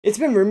It's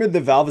been rumored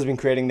that Valve has been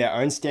creating their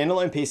own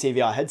standalone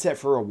PCVR headset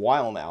for a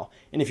while now,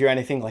 and if you're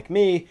anything like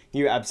me,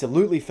 you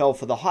absolutely fell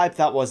for the hype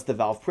that was the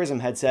Valve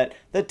Prism headset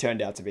that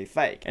turned out to be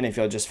fake. And if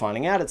you're just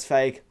finding out it's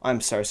fake, I'm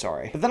so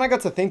sorry. But then I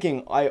got to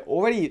thinking, I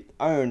already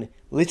own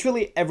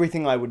literally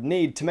everything I would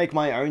need to make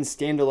my own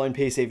standalone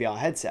PCVR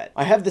headset.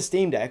 I have the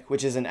Steam Deck,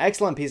 which is an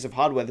excellent piece of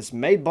hardware that's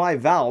made by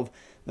Valve,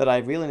 that I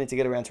really need to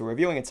get around to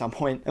reviewing at some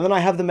point. And then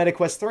I have the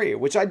MetaQuest 3,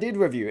 which I did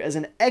review as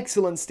an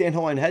excellent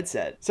standalone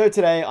headset. So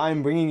today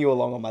I'm bringing you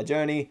along on my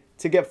journey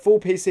to get full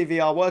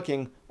PCVR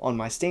working on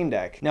my Steam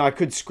Deck. Now I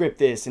could script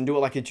this and do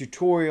it like a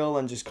tutorial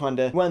and just kind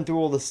of run through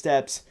all the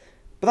steps,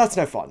 but that's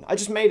no fun. I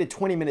just made a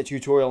 20-minute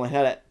tutorial on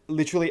how to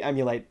literally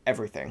emulate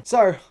everything.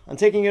 So I'm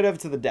taking it over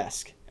to the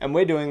desk, and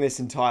we're doing this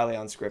entirely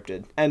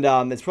unscripted. And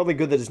it's probably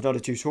good that it's not a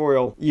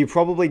tutorial. You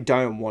probably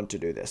don't want to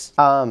do this.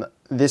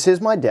 This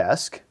is my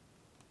desk.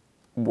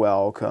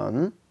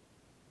 Welcome.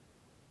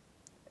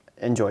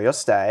 Enjoy your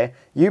stay.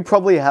 You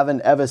probably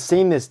haven't ever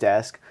seen this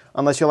desk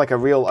unless you're like a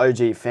real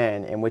OG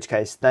fan, in which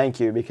case thank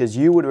you, because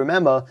you would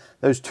remember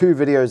those two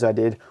videos I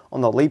did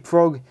on the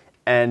Leapfrog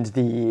and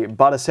the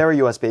Buttacera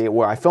USB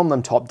where I filmed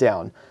them top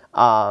down.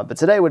 But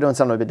today we're doing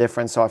something a bit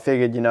different, so I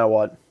figured, you know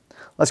what,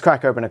 let's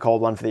crack open a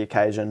cold one for the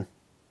occasion.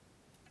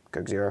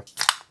 Coke Zero.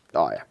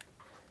 Oh yeah.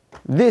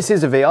 This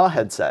is a VR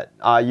headset.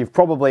 You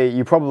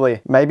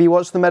probably maybe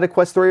watched the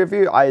MetaQuest 3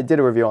 review. I did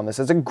a review on this.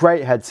 It's a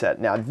great headset.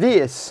 Now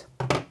this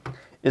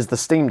is the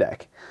Steam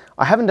Deck.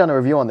 I haven't done a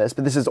review on this,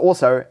 but this is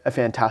also a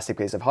fantastic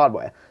piece of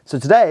hardware. So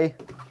today,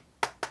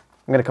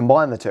 I'm going to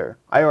combine the two.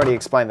 I already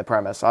explained the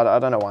premise. I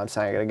don't know why I'm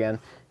saying it again.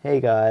 Hey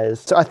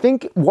guys. So I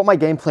think what my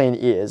game plan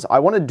is, I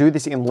want to do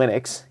this in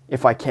Linux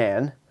if I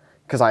can,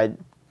 because I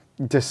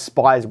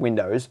despise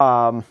Windows.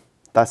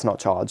 That's not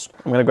charged.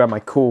 I'm going to grab my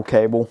cool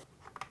cable.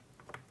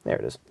 There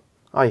it is.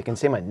 Oh, you can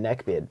see my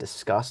neck beard.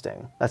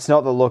 Disgusting. That's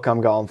not the look I'm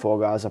going for,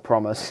 guys, I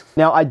promise.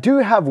 Now, I do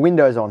have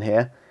Windows on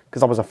here,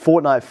 because I was a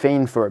Fortnite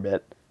fiend for a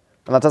bit,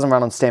 and that doesn't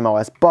run on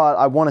SteamOS, but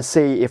I want to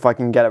see if I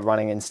can get it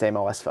running in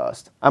SteamOS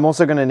first. I'm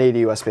also going to need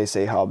a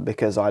USB-C hub,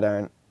 because I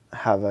don't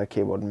have a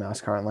keyboard and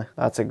mouse currently.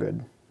 That's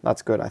good,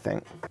 I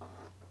think.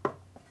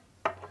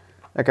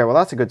 Okay, well,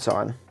 that's a good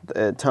sign.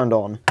 It turned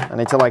on. I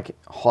need to, like,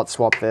 hot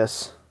swap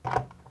this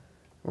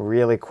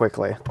really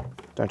quickly.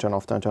 Don't turn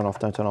off, don't turn off,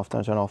 don't turn off,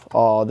 don't turn off.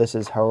 Oh, this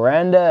is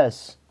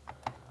horrendous.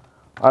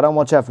 I don't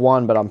watch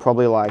F1, but I'm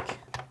probably like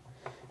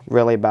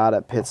really bad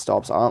at pit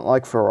stops. Aren't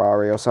like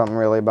Ferrari or something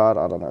really bad?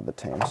 I don't know the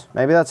teams.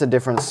 Maybe that's a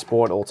different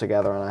sport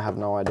altogether and I have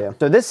no idea.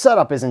 So this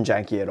setup isn't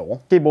janky at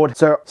all. Keyboard.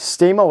 So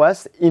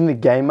SteamOS in the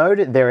game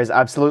mode, there is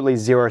absolutely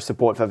zero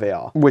support for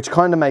VR, which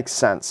kind of makes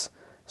sense.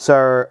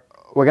 So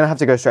we're gonna have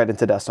to go straight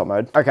into desktop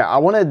mode. Okay, I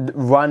want to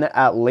run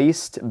at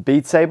least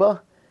Beat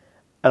Saber.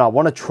 And I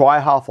want to try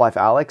Half-Life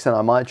Alyx, and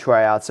I might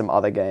try out some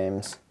other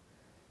games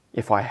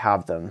if I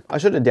have them. I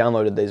should have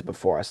downloaded these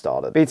before I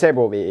started. Beat Saber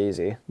will be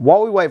easy.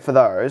 While we wait for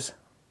those,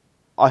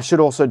 I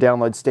should also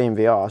download Steam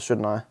VR,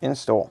 shouldn't I?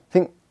 Install. I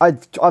think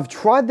I've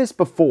tried this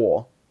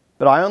before,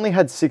 but I only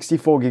had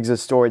 64 gigs of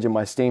storage in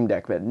my Steam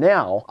Deck, but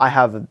now I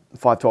have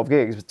 512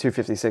 gigs with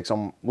 256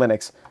 on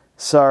Linux.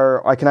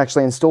 So I can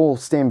actually install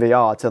Steam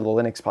VR to the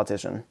Linux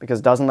partition, because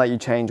it doesn't let you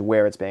change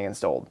where it's being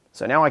installed.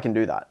 So now I can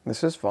do that.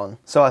 This is fun.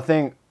 So I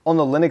think on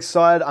the Linux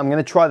side, I'm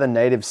going to try the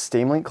native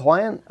Steam Link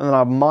client, and then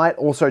I might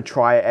also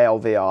try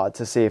ALVR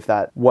to see if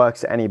that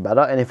works any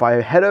better. And if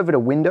I head over to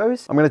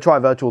Windows, I'm going to try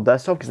Virtual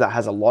Desktop because that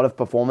has a lot of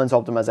performance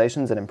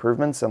optimizations and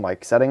improvements and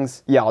like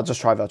settings. Yeah, I'll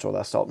just try Virtual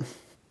Desktop.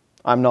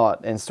 I'm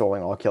not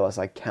installing Oculus,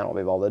 I cannot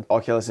be bothered.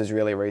 Oculus is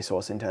really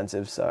resource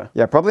intensive, so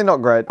yeah, probably not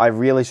great. I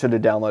really should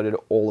have downloaded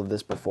all of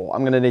this before.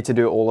 I'm gonna need to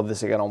do all of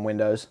this again on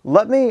Windows.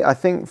 Let me, I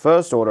think,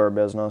 first order of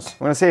business. I'm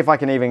gonna see if I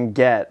can even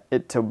get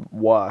it to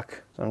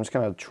work. So I'm just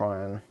gonna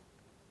try and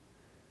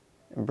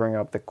bring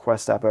up the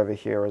Quest app over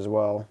here as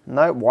well.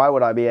 No, why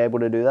would I be able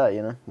to do that,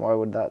 you know? Why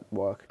would that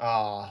work?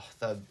 Ah,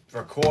 the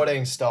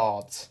recording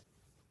stopped.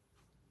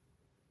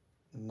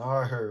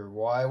 No,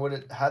 why would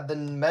it have the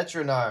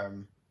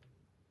metronome?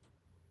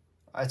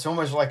 It's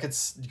almost like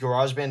it's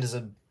GarageBand is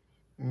a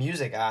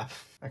music app.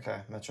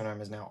 Okay,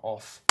 metronome is now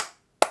off.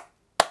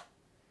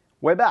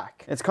 We're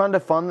back. It's kind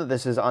of fun that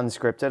this is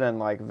unscripted and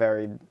like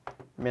very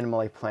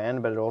minimally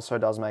planned, but it also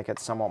does make it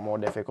somewhat more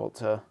difficult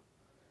to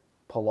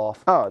pull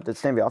off. Oh, did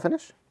Steam VR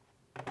finish?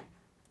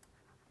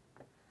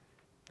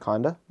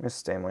 Kinda. It's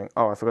Steam Link.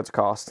 Oh, I forgot to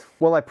cast.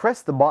 Well, I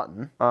pressed the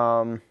button.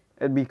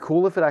 It'd be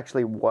cool if it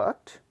actually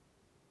worked.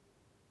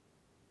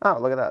 Oh,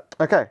 look at that.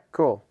 Okay,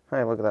 cool.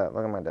 Hey, look at that.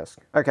 Look at my desk.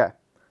 Okay.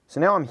 So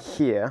now I'm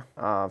here.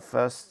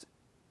 First,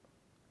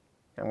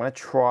 I'm going to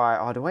try...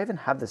 Oh, do I even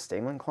have the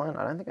Steam Link client?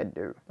 I don't think I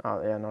do. Oh,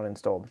 yeah, not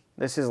installed.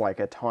 This is like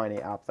a tiny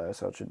app, though,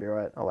 so it should be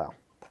right. Allow.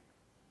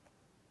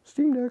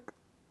 Steam Deck.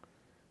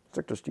 It's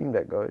like the Steam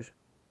Deck goes.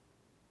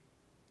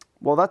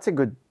 Well, that's a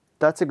good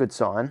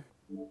sign.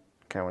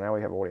 Okay, well, now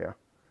we have audio.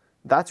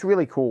 That's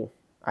really cool,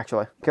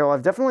 actually. Okay, well,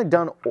 I've definitely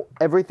done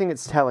everything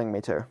it's telling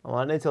me to. Well,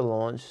 I need to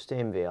launch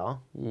Steam VR.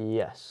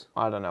 Yes.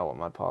 I don't know what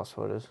my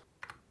password is.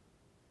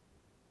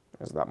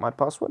 Is that my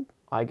password?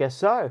 I guess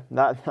so.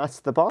 That's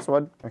the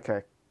password.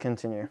 Okay,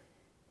 Continue.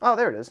 Oh,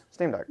 there it is.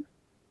 Steam Deck.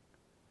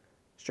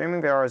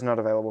 Streaming VR is not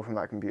available from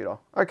that computer.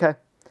 Okay.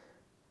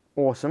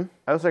 Awesome.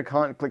 I also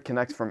can't click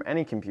connect from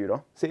any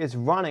computer. See, it's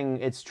running,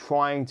 it's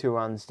trying to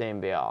run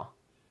Steam VR.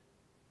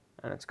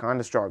 And it's kind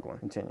of struggling.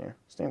 Continue.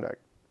 Steam Deck.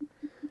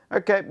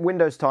 Okay,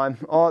 Windows time.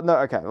 Oh, no,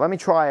 okay. Let me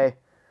try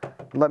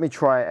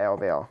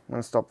ALVR. I'm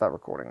going to stop that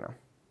recording now.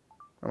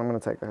 And I'm going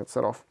to take the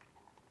headset off.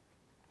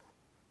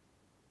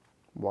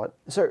 What?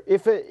 So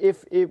if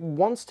it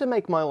wants to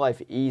make my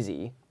life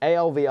easy,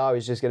 ALVR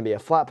is just going to be a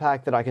flat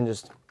pack that I can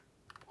just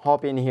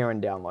hop in here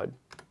and download.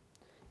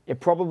 It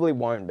probably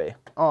won't be.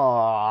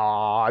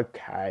 Oh,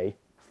 okay.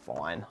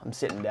 Fine. I'm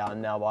sitting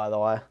down now, by the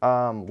way.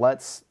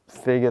 Let's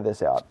figure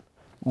this out.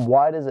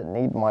 Why does it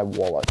need my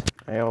wallet?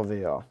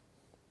 ALVR.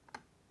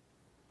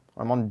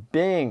 I'm on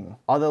Bing.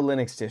 Other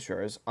Linux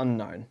distros,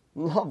 unknown.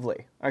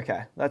 Lovely.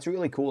 Okay, that's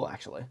really cool,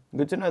 actually.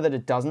 Good to know that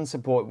it doesn't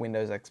support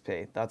Windows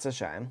XP. That's a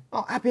shame.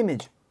 Oh, app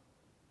image.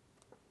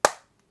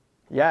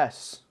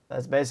 Yes.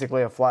 That's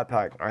basically a flat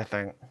pack, I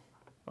think.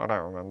 I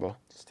don't remember.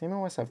 Does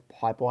SteamOS have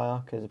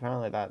Pipewire? Because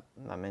apparently that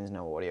means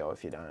no audio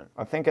if you don't.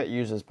 I think it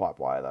uses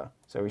Pipewire, though.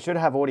 So we should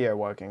have audio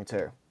working,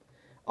 too.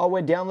 Oh,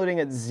 we're downloading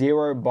at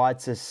 0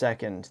 bytes a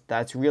second.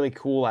 That's really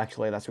cool,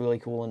 actually. That's really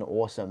cool and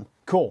awesome.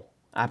 Cool.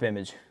 App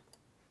image.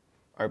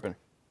 Open.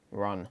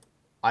 Run.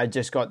 I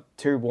just got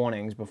 2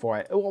 warnings before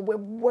I... Oh,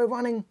 we're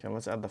running. Okay,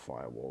 let's add the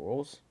firewall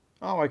rules.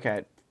 Oh, okay.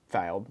 It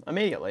failed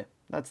immediately.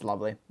 That's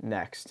lovely.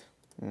 Next.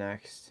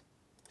 Next.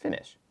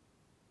 Finish.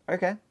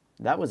 Okay.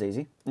 That was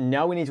easy.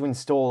 Now we need to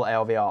install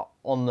ALVR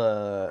on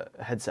the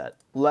headset.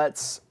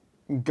 Let's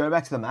go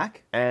back to the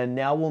Mac. And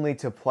now we'll need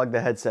to plug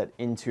the headset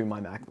into my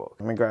MacBook.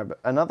 Let me grab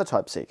another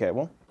Type-C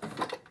cable.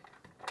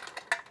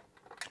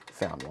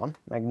 Found one.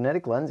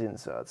 Magnetic lens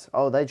inserts.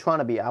 Oh, they're trying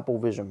to be Apple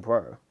Vision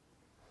Pro.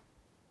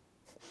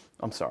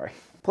 I'm sorry.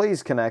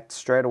 Please connect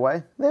straight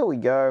away. There we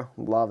go.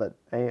 Love it.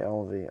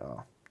 ALVR.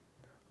 I'm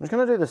just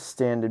going to do the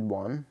standard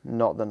one,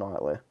 not the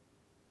nightly.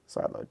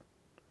 Sideload.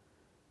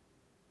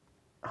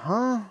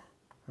 Huh?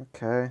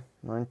 Okay.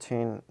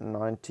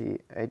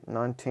 1998,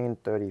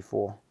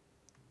 1934.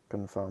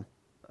 Confirm.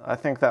 I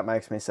think that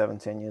makes me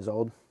 17 years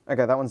old.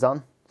 Okay, that one's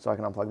done. So I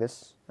can unplug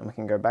this and we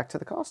can go back to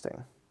the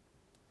casting.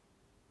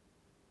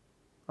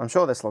 I'm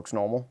sure this looks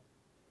normal.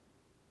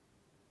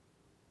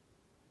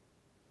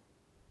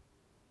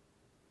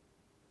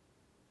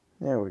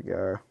 There we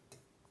go.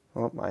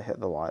 Oh, I hit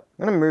the light.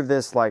 I'm going to move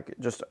this like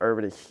just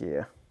over to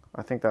here.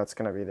 I think that's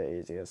going to be the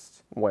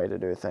easiest way to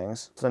do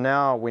things. So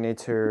now we need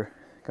to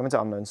come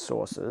into unknown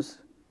sources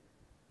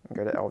and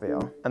go to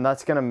LVR. And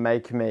that's going to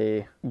make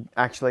me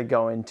actually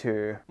go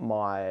into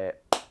my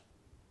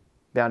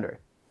boundary,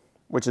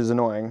 which is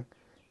annoying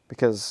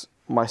because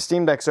my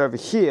Steam Deck's over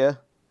here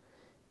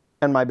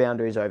and my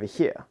boundary's over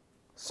here.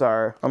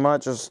 So I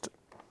might just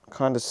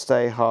kind of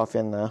stay half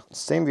in there.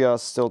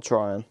 SteamVR's still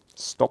trying.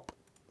 Stop.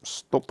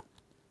 Stop.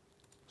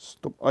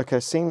 Stop. Okay,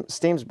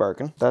 Steam's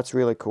broken. That's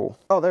really cool.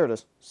 Oh, there it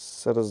is.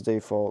 Set as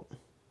default.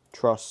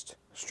 Trust.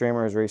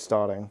 Streamer is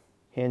restarting.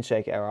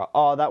 Handshake error.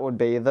 Oh, that would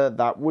be the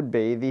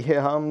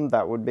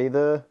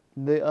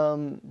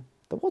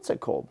what's it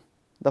called?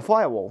 The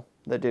firewall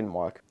that didn't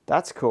work.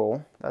 That's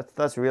cool.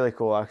 That's really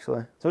cool,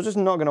 actually. So it's just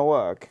not gonna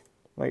work.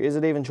 Like, is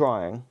it even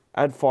trying?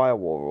 Add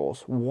firewall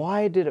rules.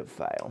 Why did it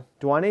fail?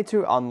 Do I need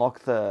to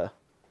unlock the...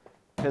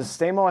 Because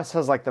SteamOS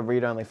has like the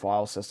read-only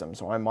file system,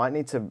 so I might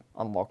need to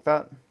unlock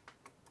that,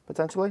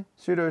 potentially.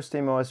 Sudo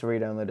SteamOS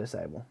read-only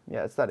disable.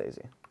 Yeah, it's that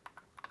easy.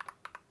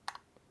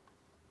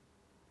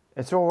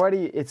 It's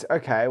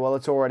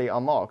already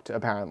unlocked,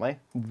 apparently.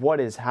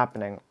 What is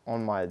happening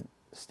on my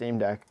Steam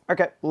Deck?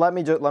 Okay, let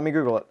me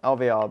Google it.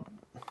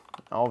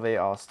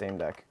 LVR Steam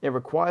Deck. It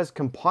requires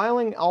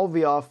compiling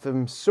LVR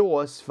from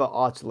source for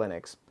Arch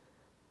Linux.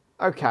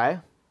 Okay.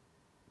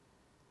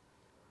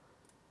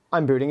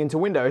 I'm booting into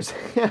Windows.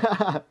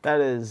 I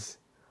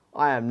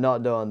am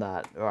not doing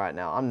that right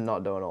now. I'm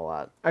not doing all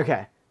that.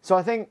 Okay, so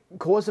I think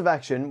course of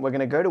action, we're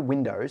gonna go to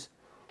Windows,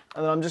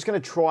 and then I'm just gonna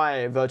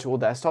try Virtual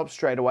Desktop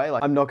straight away.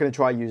 Like, I'm not gonna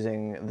try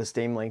using the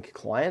Steam Link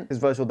client, because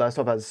Virtual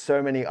Desktop has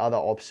so many other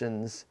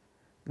options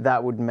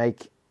that would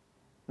make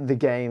the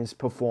games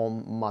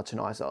perform much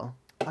nicer.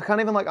 I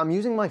can't even, I'm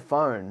using my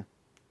phone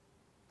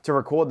to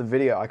record the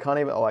video. I can't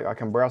even, I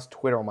can browse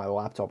Twitter on my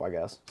laptop, I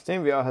guess.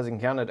 SteamVR has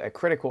encountered a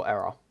critical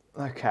error.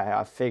 Okay,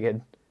 I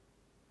figured.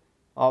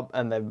 Oh,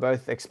 and they've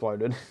both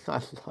exploded. I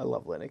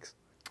love Linux.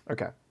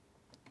 Okay.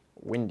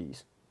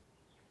 Windies.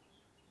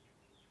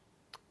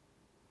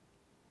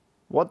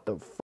 What the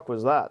fuck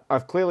was that?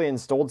 I've clearly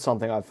installed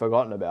something I've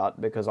forgotten about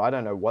because I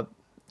don't know what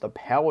the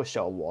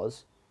PowerShell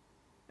was.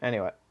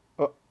 Anyway.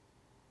 Oh.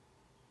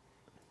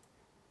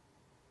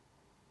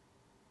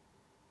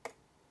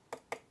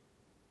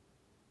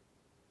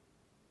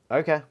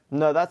 Okay.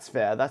 No, that's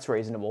fair. That's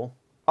reasonable.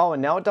 Oh,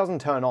 and now it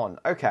doesn't turn on.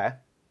 Okay.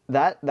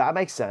 That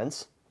makes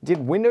sense. Did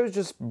Windows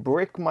just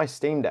brick my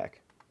Steam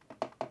Deck?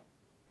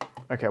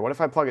 Okay, what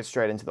if I plug it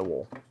straight into the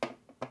wall?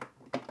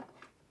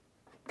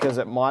 Because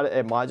it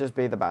might just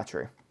be the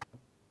battery.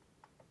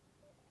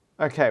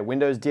 Okay,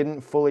 Windows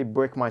didn't fully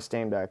brick my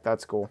Steam Deck.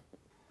 That's cool.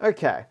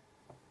 Okay,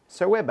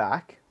 so we're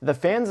back. The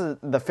fans are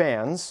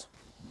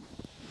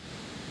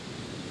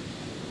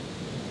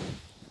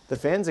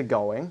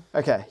going.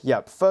 Okay,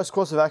 yep, first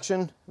course of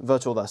action,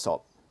 virtual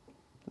desktop.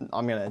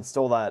 I'm gonna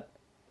install that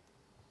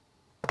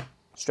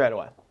straight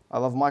away. I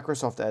love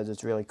Microsoft Edge,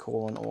 it's really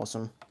cool and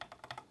awesome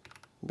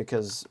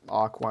because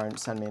Arc won't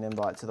send me an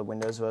invite to the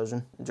Windows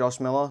version. Josh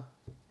Miller,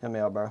 hit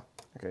me up, bro.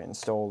 Okay,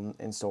 install,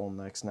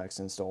 next,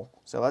 install.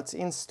 So let's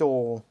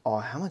install, oh,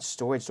 how much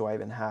storage do I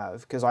even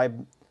have? Because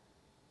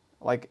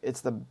it's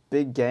the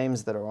big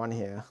games that are on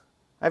here.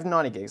 I have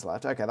 90 gigs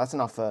left. Okay, that's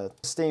enough for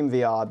Steam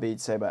VR,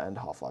 Beat Saber, and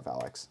Half-Life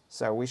Alyx.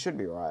 So we should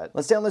be right.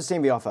 Let's download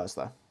Steam VR first,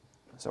 though.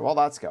 So while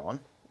that's going,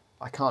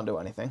 I can't do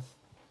anything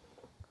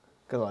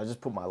because I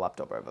just put my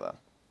laptop over there.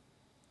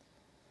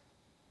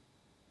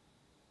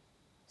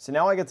 So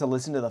now I get to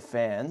listen to the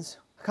fans.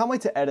 I can't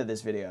wait to edit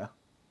this video.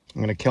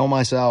 I'm gonna kill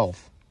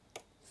myself.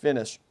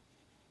 Finish.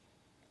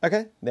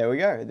 Okay, there we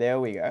go. There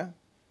we go.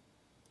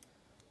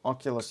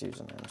 Oculus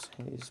usernames.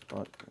 He's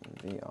but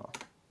VR.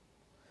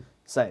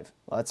 Save.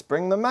 Let's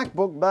bring the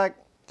MacBook back.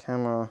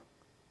 Camera.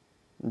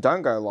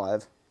 Don't go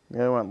live.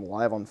 We went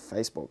live on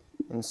Facebook.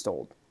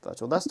 Installed.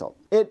 Virtual desktop.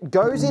 It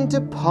goes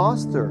into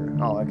pass-through.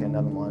 Oh, okay,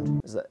 never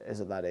mind. Is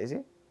it that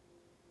easy?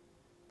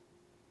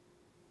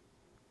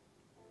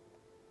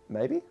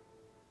 Maybe?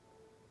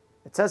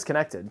 It says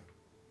connected,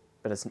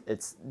 but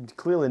it's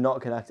clearly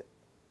not connected.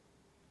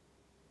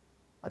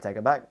 I take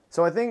it back.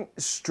 So I think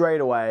straight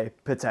away,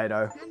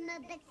 potato. I'm a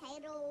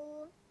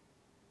potato.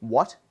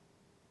 What?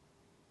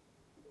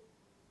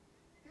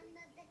 I'm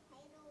a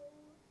potato.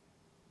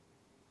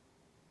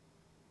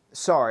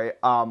 Sorry,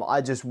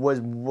 I just was,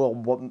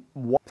 what?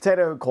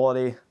 Potato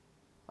quality.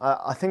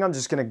 I think I'm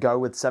just gonna go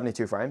with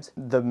 72 frames.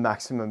 The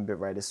maximum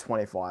bitrate is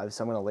 25,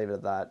 so I'm gonna leave it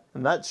at that.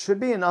 And that should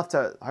be enough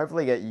to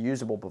hopefully get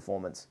usable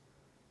performance.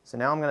 So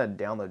now I'm gonna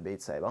download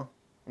Beat Saber.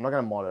 I'm not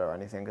gonna mod it or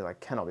anything because I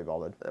cannot be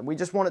bothered. We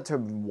just want it to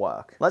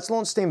work. Let's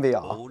launch Steam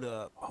VR.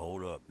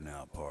 Hold up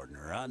now,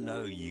 partner. I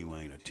know you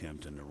ain't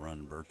attempting to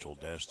run virtual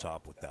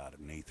desktop without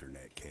an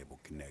Ethernet cable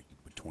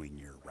connected between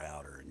your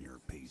router and your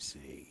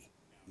PC.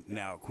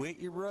 Now quit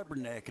your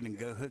rubbernecking and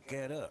go hook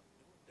that up.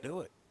 Do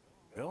it.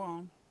 Go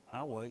on.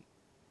 I'll wait.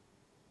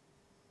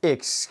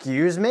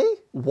 Excuse me?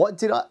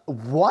 What?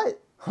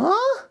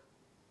 Huh?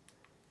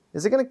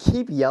 Is it gonna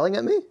keep yelling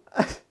at me?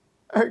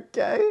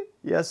 Okay.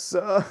 Yes,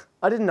 sir.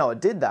 I didn't know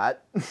it did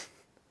that.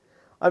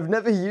 I've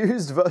never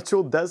used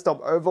virtual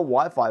desktop over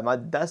Wi-Fi. My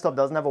desktop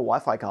doesn't have a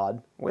Wi-Fi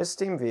card. Where's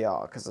Steam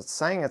VR? Because it's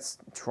saying it's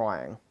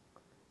trying.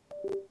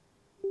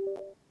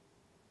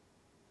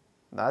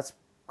 That's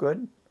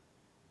good.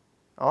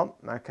 Oh,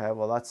 okay,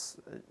 well that's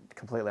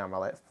completely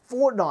unrelated.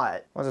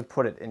 Fortnite! I'll just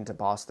put it into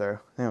pass-through.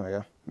 There we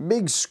go.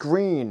 Big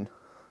screen.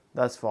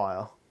 That's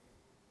fire.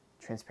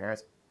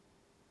 Transparency.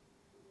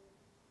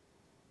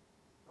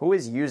 Who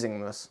is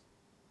using this?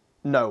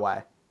 No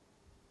way.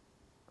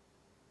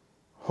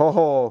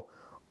 Oh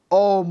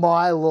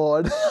my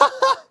lord.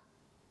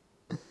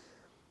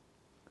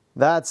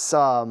 That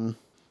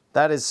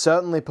is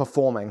certainly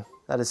performing.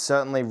 That is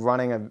certainly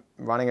running a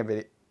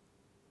video.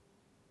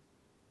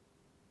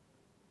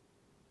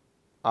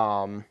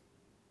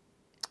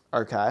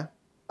 Okay.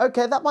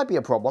 Okay, that might be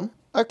a problem.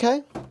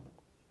 Okay.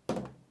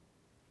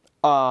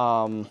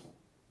 I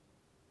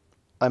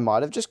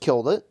might have just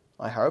killed it.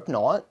 I hope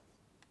not.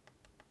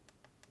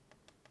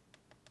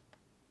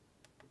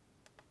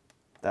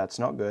 That's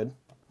not good.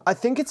 I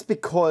think it's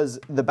because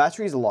the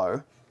battery's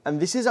low, and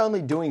this is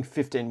only doing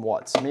 15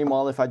 watts.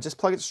 Meanwhile, if I just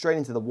plug it straight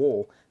into the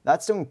wall,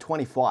 that's doing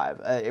 25.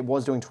 It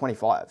was doing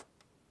 25.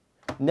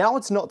 Now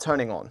it's not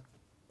turning on.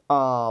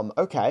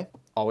 Okay.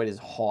 Oh, it is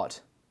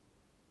hot.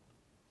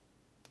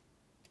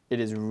 It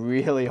is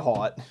really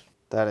hot.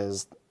 That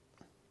is...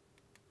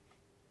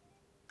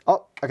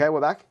 Oh, okay,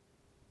 we're back.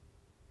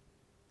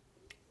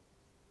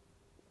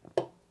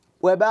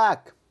 We're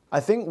back. I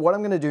think what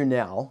I'm gonna do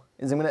now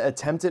is I'm gonna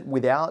attempt it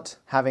without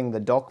having the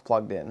dock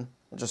plugged in,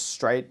 just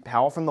straight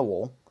power from the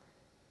wall,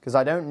 because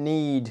I don't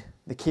need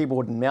the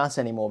keyboard and mouse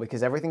anymore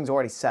because everything's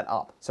already set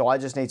up. So I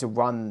just need to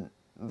run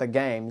the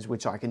games,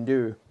 which I can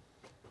do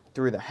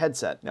through the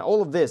headset. Now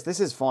all of this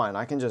is fine.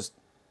 I can just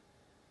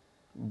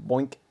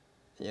boink,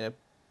 you know,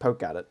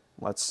 poke at it.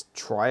 Let's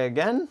try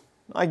again,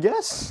 I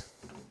guess.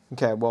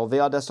 Okay, well,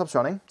 VR desktop's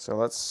running, so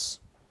let's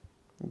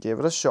give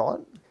it a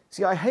shot.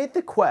 See, I hate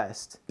the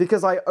Quest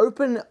because I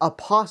open a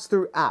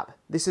pass-through app.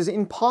 This is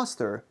in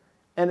pass-through,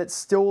 and it's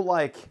still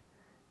like,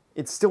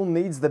 it still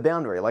needs the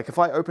boundary. Like if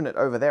I open it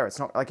over there, it's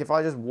not, like if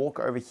I just walk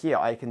over here,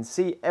 I can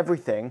see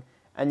everything,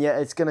 and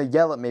yet it's gonna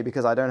yell at me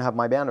because I don't have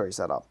my boundary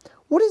set up.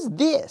 What is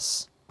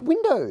this?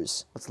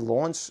 Windows. Let's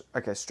launch,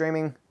 okay,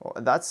 streaming. Well,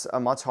 that's a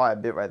much higher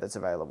bitrate that's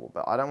available,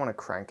 but I don't wanna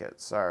crank it,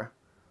 so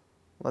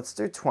let's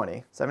do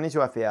 20, 72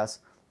 FPS.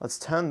 Let's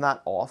turn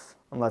that off,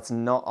 and let's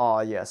not,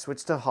 oh yeah,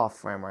 switch to half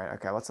frame rate.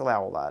 Okay, let's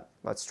allow all that.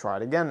 Let's try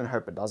it again and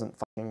hope it doesn't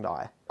fucking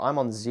die. I'm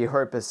on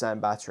 0%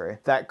 battery.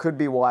 That could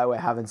be why we're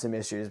having some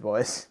issues,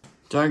 boys.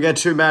 Don't get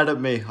too mad at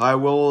me. I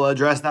will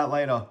address that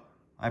later.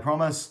 I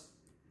promise.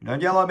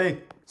 Don't yell at me.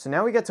 So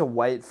now we get to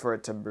wait for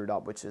it to boot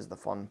up, which is the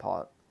fun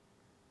part.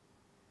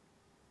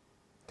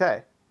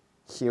 Okay,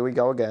 here we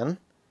go again.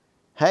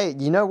 Hey,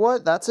 you know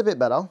what? That's a bit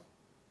better.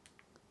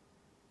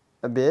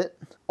 A bit.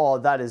 Oh,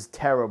 that is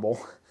terrible.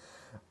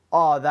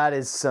 Oh, that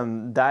is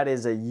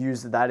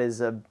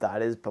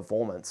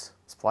performance.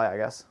 Let's play, I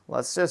guess.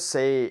 Let's just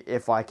see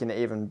if I can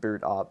even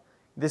boot up.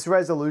 This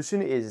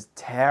resolution is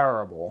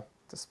terrible.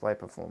 Display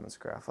performance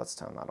graph. Let's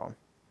turn that on.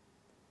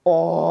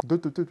 Oh,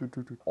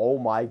 oh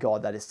my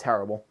god, that is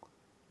terrible.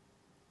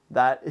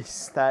 That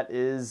is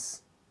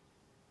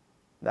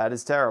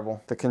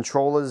terrible. The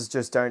controllers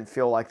just don't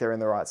feel like they're in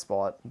the right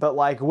spot. But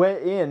like, we're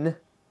in,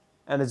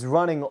 and it's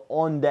running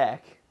on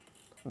deck.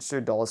 Let's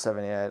do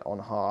 $1.78 on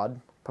hard.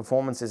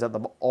 Performance is at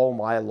the, oh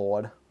my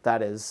lord.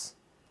 That is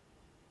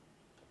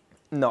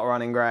not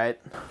running great.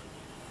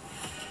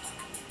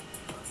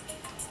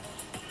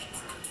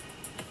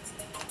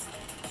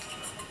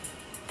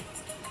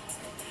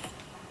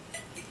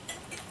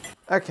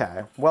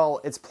 Okay, well,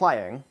 it's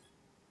playing.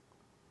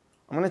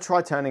 I'm going to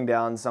try turning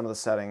down some of the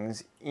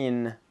settings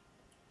in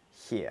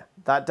here.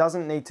 That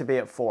doesn't need to be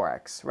at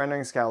 4x.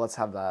 Rendering scale, let's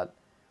have that.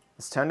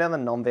 Let's turn down the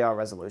non-VR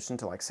resolution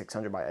to like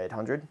 600 by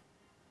 800.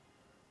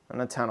 I'm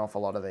going to turn off a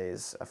lot of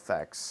these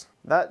effects.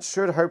 That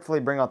should hopefully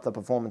bring up the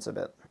performance a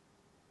bit.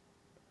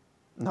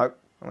 Nope.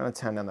 I'm going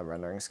to turn down the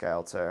rendering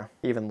scale to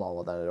even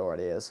lower than it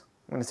already is.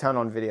 I'm going to turn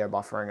on video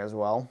buffering as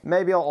well.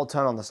 Maybe I'll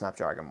turn on the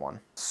Snapdragon one.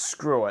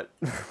 Screw it.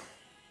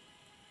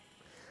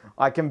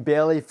 I can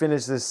barely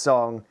finish this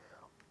song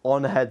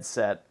on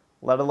headset,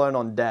 let alone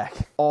on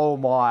deck. Oh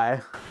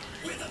my.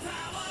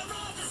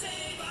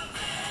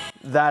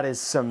 That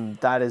is some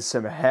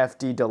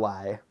hefty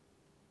delay.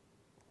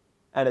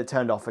 And it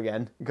turned off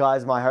again.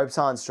 Guys, my hopes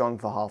aren't strong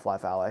for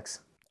Half-Life Alyx.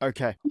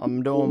 Okay,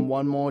 I'm doing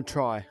one more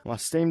try. My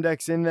Steam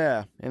Deck's in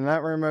there, in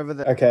that room over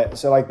there. Okay,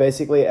 so like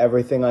basically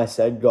everything I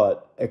said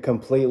got a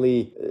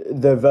completely...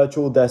 The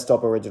virtual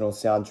desktop original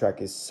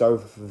soundtrack is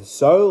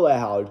so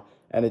loud,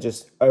 and it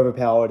just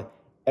overpowered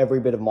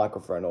every bit of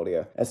microphone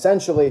audio.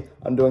 Essentially,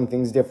 I'm doing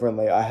things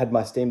differently. I had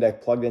my Steam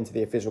Deck plugged into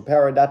the official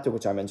power adapter,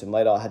 which I mentioned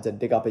later. I had to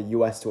dig up a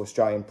US to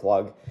Australian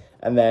plug,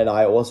 and then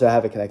I also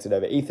have it connected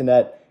over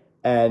Ethernet,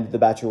 and the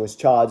battery was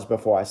charged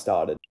before I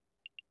started.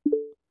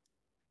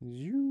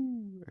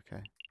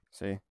 Okay,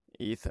 see,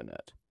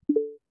 Ethernet.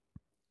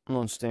 I'm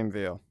on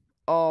SteamVR.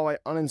 Oh, I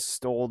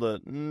uninstalled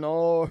it.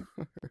 No.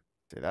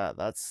 See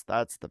that's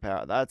the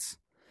power.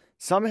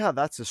 Somehow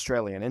that's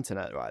Australian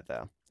internet right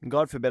there.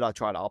 God forbid I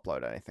try to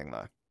upload anything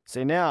though.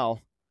 See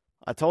now,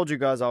 I told you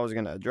guys I was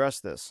going to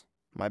address this.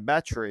 My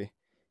battery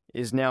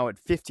is now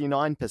at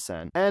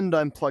 59%, and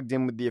I'm plugged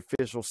in with the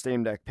official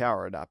Steam Deck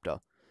power adapter.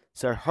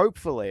 So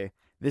hopefully,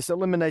 this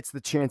eliminates the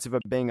chance of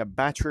it being a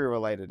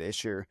battery-related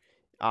issue,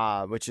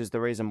 which is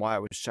the reason why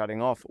it was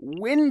shutting off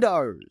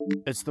Windows.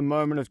 It's the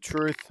moment of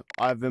truth.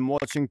 I've been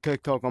watching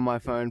TikTok on my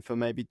phone for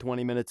maybe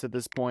 20 minutes at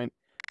this point,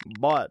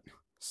 but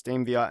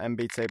SteamVR and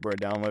Beat Saber are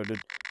downloaded,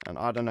 and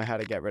I don't know how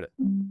to get rid of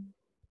it.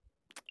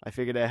 I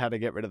figured out how to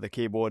get rid of the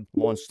keyboard.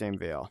 Launch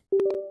SteamVR.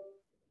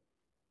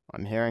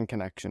 I'm hearing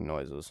connection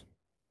noises.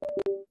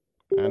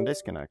 And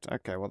disconnect.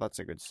 Okay, well that's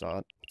a good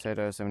start.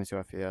 Potato, 72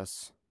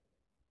 FPS.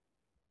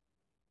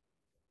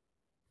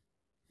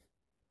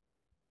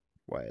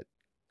 Wait.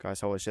 Guys,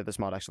 holy shit, this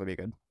might actually be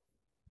good.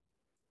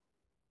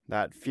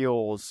 That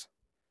feels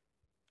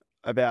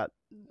about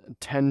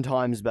 10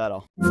 times better.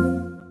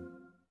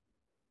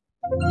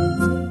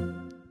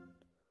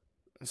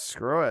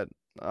 Screw it.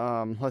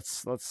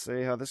 Let's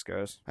see how this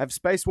goes. I have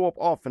Space Warp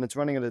off, and it's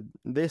running at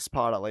this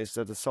part at least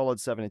at a solid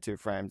 72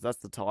 frames. That's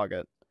the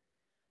target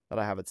that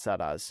I have it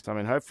set as. So I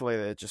mean, hopefully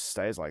it just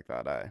stays like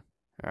that, eh?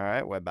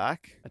 Alright, we're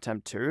back.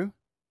 Attempt 2.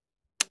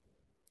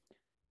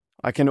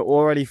 I can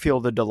already feel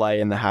the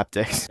delay in the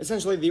haptics.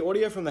 Essentially, the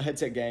audio from the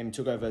headset game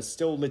took over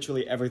still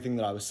literally everything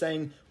that I was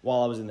saying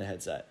while I was in the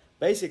headset.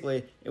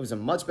 Basically, it was a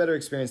much better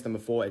experience than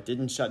before. It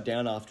didn't shut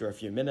down after a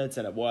few minutes,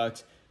 and it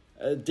worked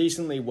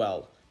decently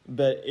well.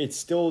 But it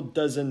still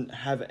doesn't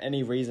have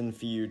any reason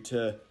for you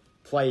to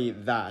play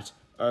that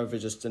over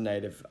just a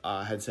native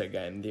headset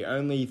game. The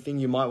only thing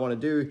you might want to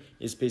do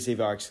is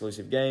PCVR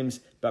exclusive games,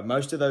 but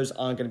most of those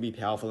aren't going to be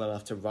powerful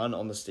enough to run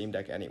on the Steam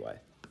Deck anyway.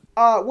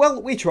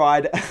 Well, we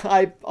tried.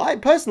 I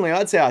personally,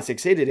 I'd say I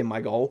succeeded in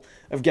my goal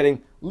of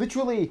getting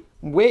literally,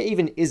 where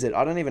even is it?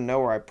 I don't even know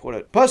where I put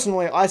it.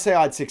 Personally, I say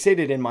I'd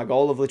succeeded in my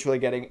goal of literally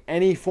getting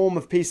any form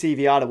of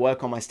PCVR to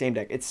work on my Steam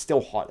Deck. It's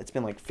still hot. It's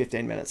been like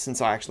 15 minutes since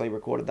I actually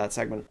recorded that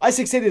segment. I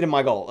succeeded in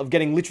my goal of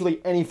getting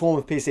literally any form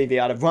of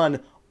PCVR to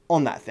run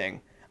on that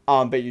thing.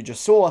 But you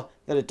just saw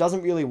that it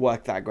doesn't really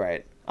work that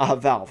great.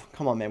 Valve,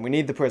 come on man, we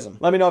need the Prism.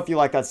 Let me know if you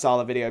like that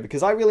style of video,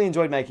 because I really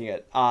enjoyed making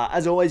it.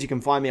 As always, you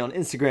can find me on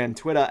Instagram,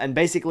 Twitter, and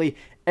basically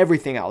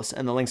everything else,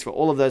 and the links for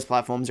all of those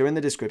platforms are in the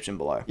description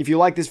below. If you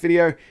like this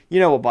video, you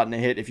know what button to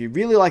hit. If you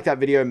really like that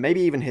video, maybe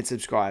even hit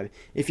subscribe.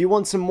 If you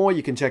want some more,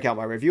 you can check out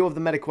my review of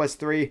the MetaQuest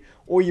 3,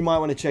 or you might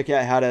want to check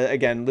out how to,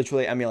 again,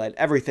 literally emulate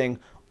everything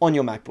on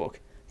your MacBook.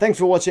 Thanks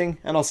for watching,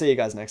 and I'll see you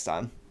guys next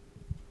time.